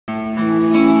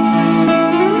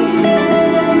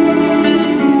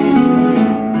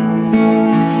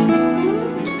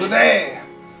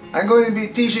going to be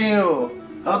teaching you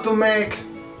how to make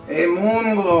a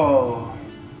Moonglow.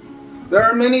 There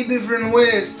are many different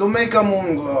ways to make a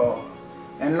Moonglow,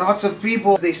 and lots of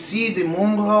people, they see the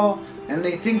Moonglow and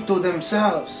they think to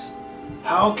themselves,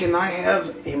 how can I have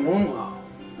a Moonglow?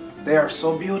 They are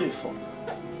so beautiful.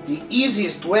 The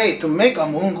easiest way to make a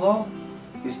Moonglow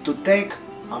is to take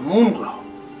a Moonglow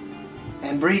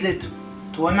and breed it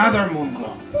to another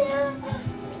Moonglow,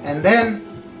 and then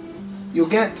you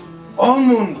get all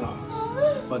Moonglows.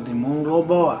 But the Moonglow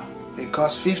Boa, it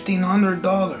costs $1,500.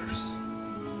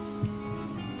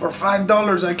 For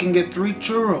 $5 I can get 3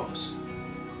 churros.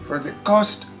 For the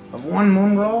cost of one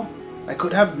Moonglow, I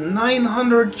could have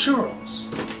 900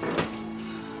 churros.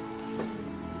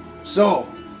 So,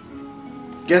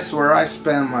 guess where I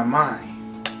spend my money?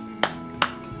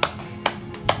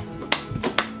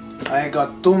 I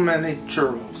got too many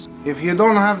churros. If you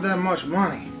don't have that much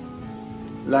money,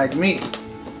 like me,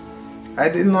 I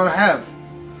did not have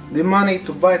the money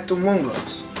to buy 2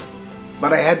 Moonglows,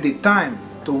 but I had the time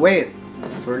to wait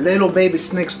for little baby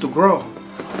snakes to grow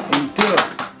until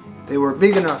they were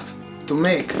big enough to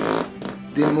make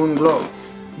the Moonglow.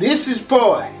 This is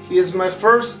Boa. He is my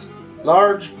first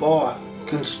large Boa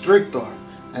Constrictor,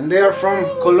 and they are from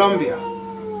Colombia.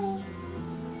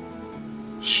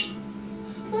 Shh.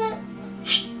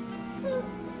 Shh.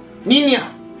 Niña,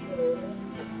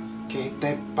 ¿qué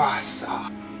te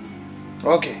pasa?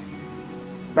 Okay,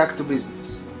 back to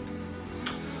business.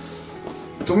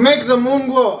 To make the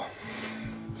Moonglow,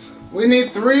 we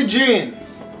need 3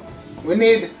 genes. We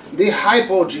need the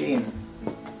hypo gene.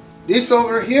 This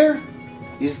over here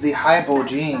is the hypo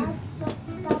gene.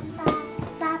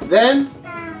 Then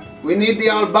we need the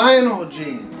albino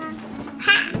gene.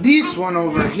 This one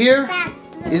over here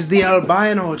is the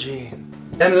albino gene.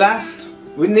 And last,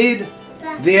 we need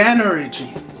the anery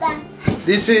gene.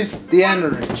 This is the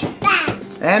anery gene.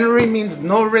 Anery means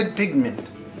no red pigment.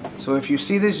 So if you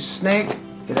see this snake,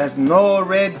 it has no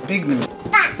red pigment.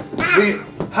 The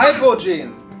hypo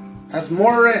gene has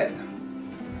more red.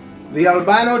 The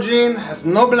albino gene has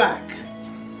no black.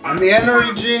 And the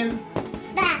anery gene,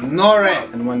 no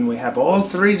red. And when we have all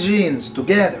 3 genes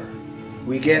together,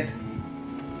 we get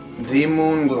the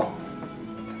Moonglow.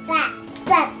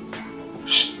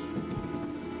 Shh.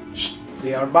 Shh.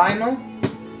 The albino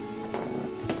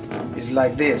is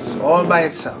like this, all by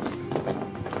itself.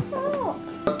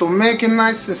 But to make it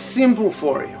nice and simple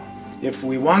for you, if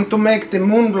we want to make the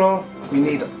Moonglow, we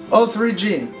need all 3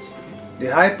 genes. The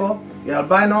hypo, the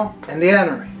albino, and the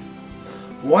anery.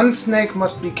 One snake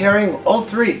must be carrying all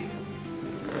 3.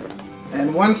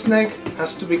 And one snake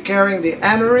has to be carrying the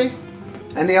anery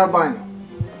and the albino.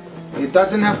 It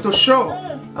doesn't have to show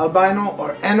albino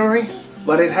or anery,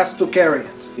 but it has to carry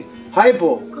it. The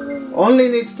hypo only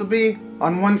needs to be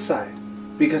on one side,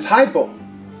 because hypo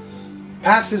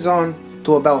passes on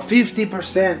to about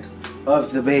 50%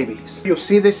 of the babies. You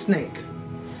see this snake?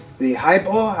 The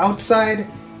hypo outside,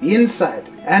 inside,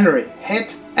 anery,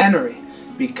 het anery,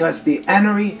 because the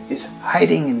anery is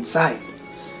hiding inside,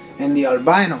 and the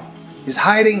albino is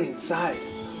hiding inside,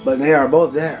 but they are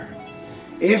both there.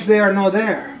 If they are not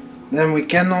there, then we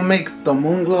cannot make the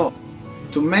Moonglow.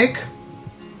 To make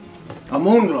a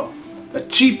Moonglow, a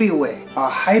cheapy way, a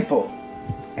hypo,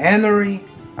 anery,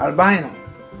 albino.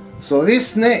 So this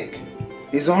snake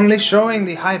is only showing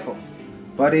the hypo,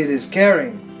 but it is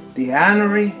carrying the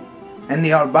anery and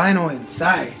the albino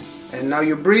inside. And now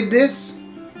you breed this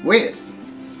with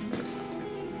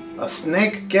a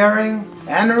snake carrying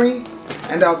anery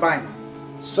and albino.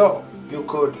 So you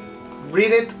could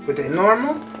breed it with a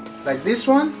normal, like this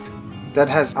one, that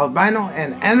has albino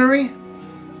and anery,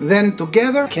 then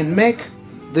together can make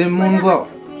the Moonglow.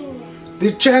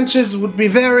 The chances would be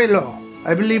very low.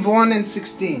 I believe 1 in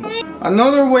 16.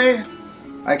 Another way,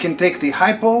 I can take the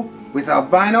hypo with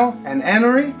albino and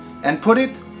anery and put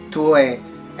it to a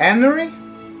anery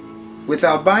with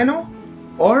albino,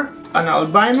 or an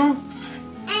albino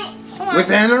with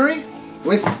anery,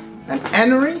 with an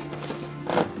anery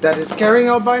that is carrying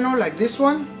albino, like this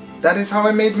one. That is how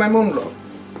I made my Moonglow,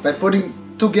 by putting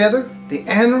together the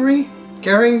anery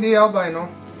carrying the albino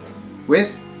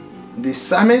with the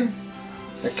salmon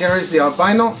that carries the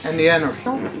albino and the anery.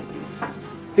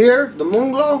 Here, the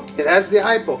Moonglow, it has the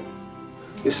hypo.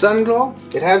 The Sunglow,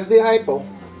 it has the hypo.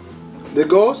 The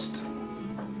Ghost,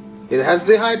 it has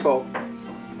the hypo.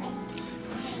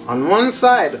 On one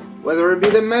side, whether it be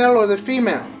the male or the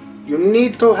female, you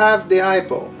need to have the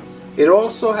hypo. It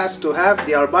also has to have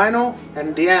the albino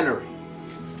and the anery.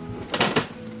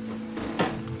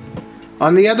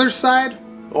 On the other side,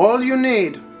 all you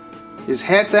need is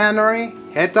het anery,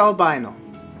 het albino,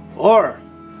 or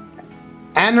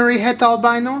anery het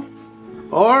albino,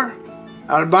 or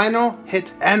albino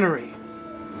het anery.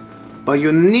 But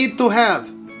you need to have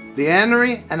the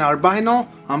anery and albino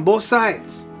on both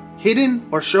sides, hidden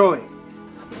or showing.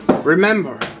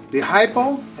 Remember, the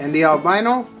hypo and the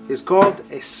albino is called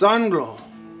a sun glow.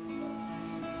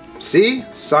 See?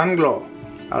 Sun glow.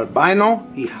 Albino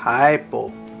y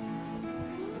hypo.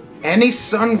 Any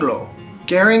sun glow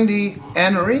carrying the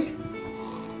anery,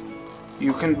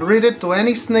 you can breed it to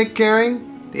any snake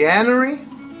carrying the anery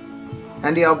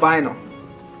and the albino,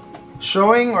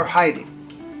 showing or hiding,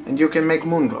 and you can make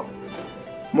moonglow.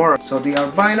 More. So the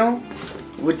albino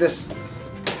with this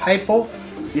hypo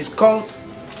is called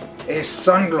a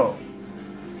sun glow,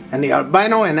 and the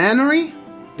albino and anery,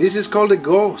 this is called a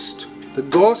ghost. The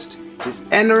ghost is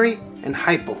anery and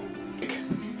hypo.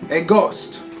 A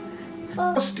ghost.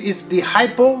 Ghost is the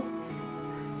hypo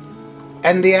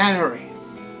and the anery,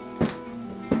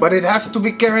 but it has to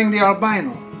be carrying the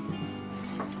albino.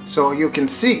 So you can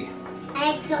see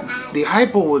the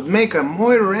hypo would make a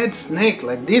more red snake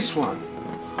like this one,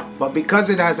 but because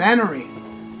it has anery,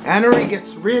 anery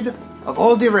gets rid of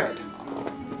all the red,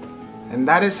 and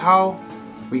that is how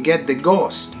we get the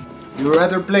ghost. You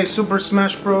rather play Super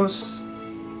Smash Bros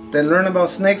than learn about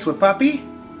snakes with Papi?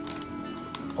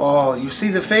 Oh, you see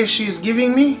the face she is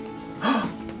giving me?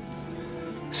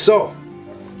 So,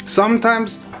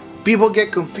 sometimes people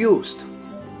get confused.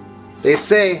 They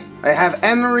say, I have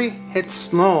anery het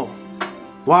snow.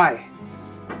 Why?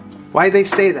 Why they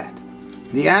say that?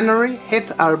 The anery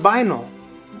het albino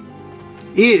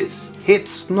is het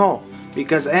snow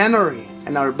because anery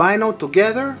and albino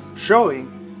together,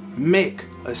 showing, make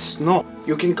a snow.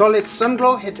 You can call it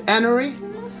sunglow het anery,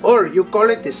 or you call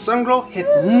it the sunglow het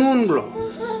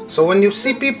moonglow. So when you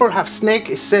see people have snake,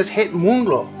 it says het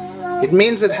moonglow. It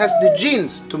means it has the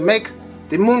genes to make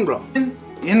the moonglow.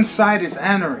 Inside is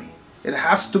anery. It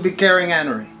has to be carrying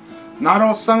anery. Not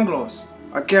all sunglows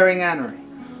are carrying anery.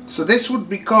 So this would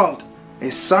be called a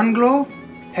sunglow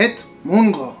het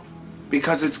moonglow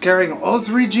because it's carrying all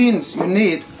three genes you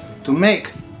need to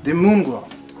make the moonglow.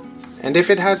 And if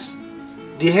it has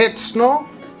the het snow,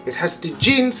 it has the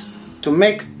genes to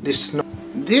make the snow.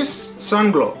 This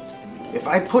sunglow, if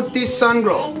I put this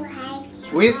sunglow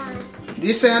with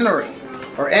this anery,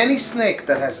 or any snake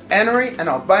that has anery and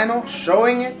albino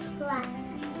showing it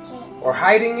or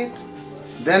hiding it,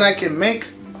 then I can make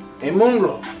a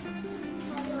moonglow.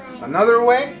 Another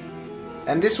way,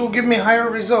 and this will give me higher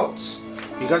results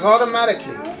because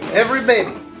automatically every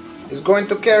baby is going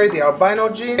to carry the albino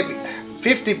gene.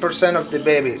 50% of the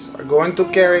babies are going to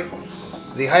carry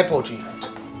the hypo gene.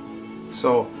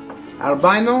 So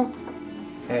albino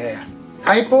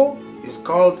hypo is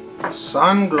called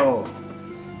sunglow.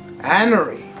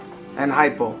 Anery and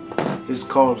hypo is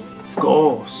called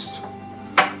ghost.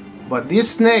 But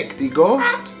this snake, the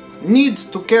ghost, needs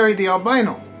to carry the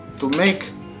albino to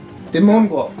make the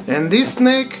moonglow. And this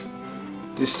snake,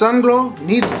 the sunglow,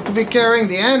 needs to be carrying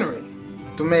the anery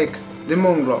to make the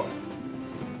moonglow.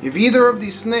 If either of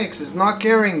these snakes is not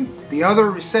carrying the other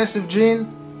recessive gene,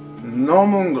 no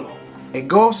moonglow. A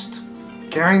ghost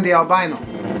carrying the albino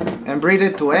and breed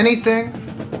it to anything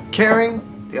carrying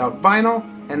the albino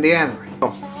and the anery.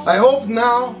 I hope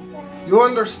now you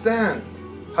understand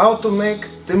how to make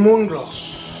the moonglow.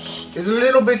 It's a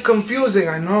little bit confusing,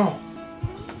 I know.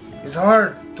 It's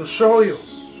hard to show you,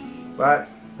 but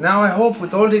now I hope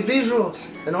with all the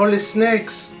visuals and all the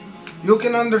snakes you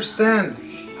can understand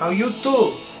how you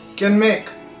too can make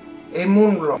a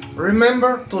moonglow.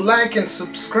 Remember to like and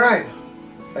subscribe.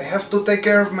 I have to take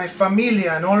care of my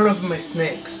familia and all of my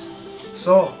snakes.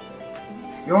 So,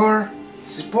 your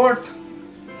support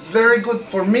is very good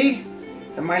for me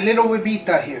and my little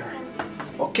Webita here.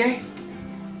 Okay?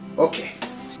 Okay.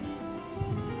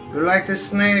 You like the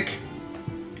snake?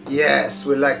 Yes,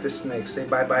 we like the snake. Say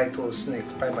bye-bye to a snake.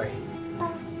 Bye-bye.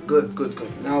 Good, good,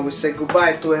 good. Now we say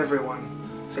goodbye to everyone.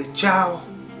 Say ciao.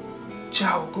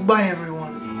 Ciao. Goodbye, everyone.